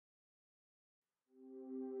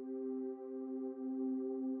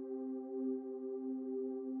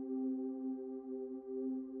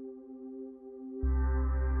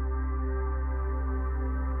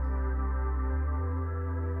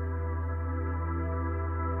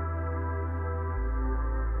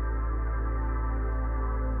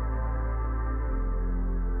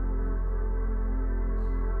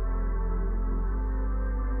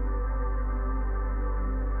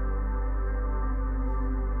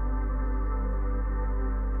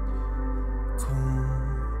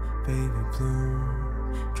baby blue,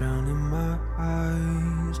 drowning my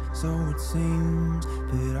eyes, so it seems.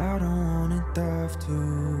 But I don't wanna dive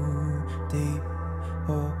too deep.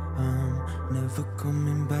 Oh, I'm never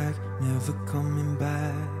coming back, never coming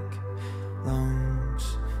back. Lungs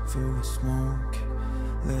filled with smoke,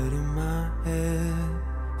 letting my head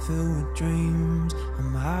fill with dreams.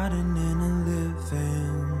 I'm hiding in a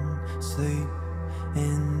living sleep,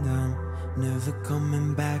 and I'm never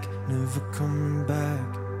coming back, never coming back.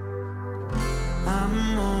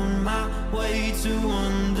 I'm on my way to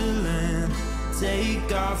Wonderland.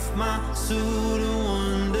 Take off my suit and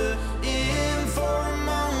wander in for a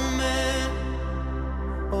moment,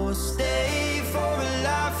 or stay for a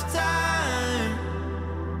lifetime.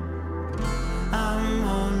 I'm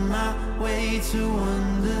on my way to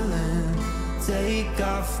Wonderland. Take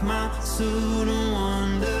off my suit and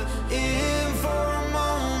wander in for a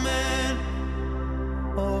moment,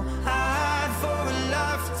 or hide for a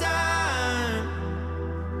lifetime.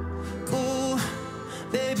 Cool,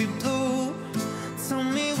 baby blue, tell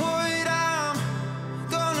me what I'm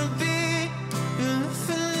gonna be. You're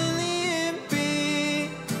living in the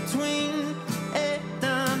in-between, and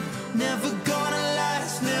I'm never gonna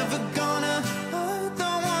last, never gonna. I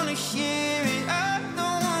don't wanna hear it, I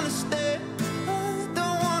don't wanna stay, I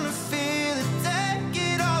don't wanna feel it, take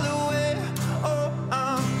it all away. Oh,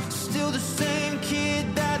 I'm still the same kid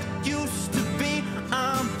that I used to be.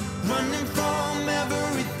 I'm running from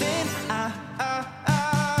everything.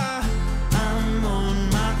 I'm on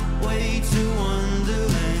my way to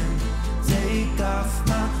Wonderland. Take off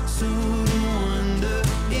my suit and wander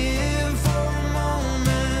in for a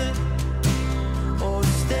moment, or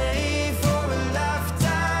stay for a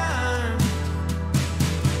lifetime.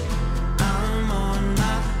 I'm on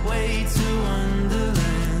my way to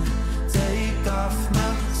Wonderland. Take off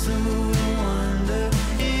my suit and wander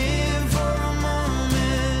in for a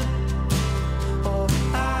moment, or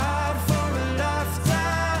hide for a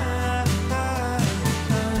lifetime.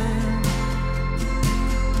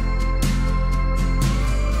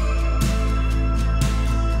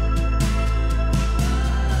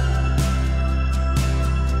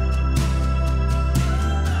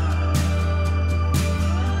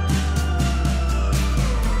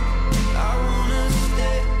 I wanna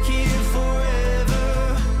stay here forever.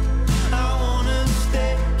 I wanna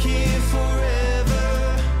stay here forever.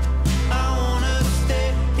 I wanna stay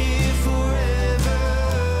here forever.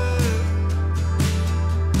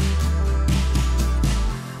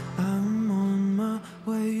 I'm on my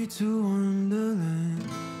way to Wonderland.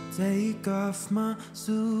 Take off my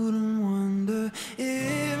suit and wander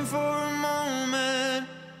in for a moment,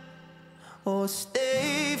 or stay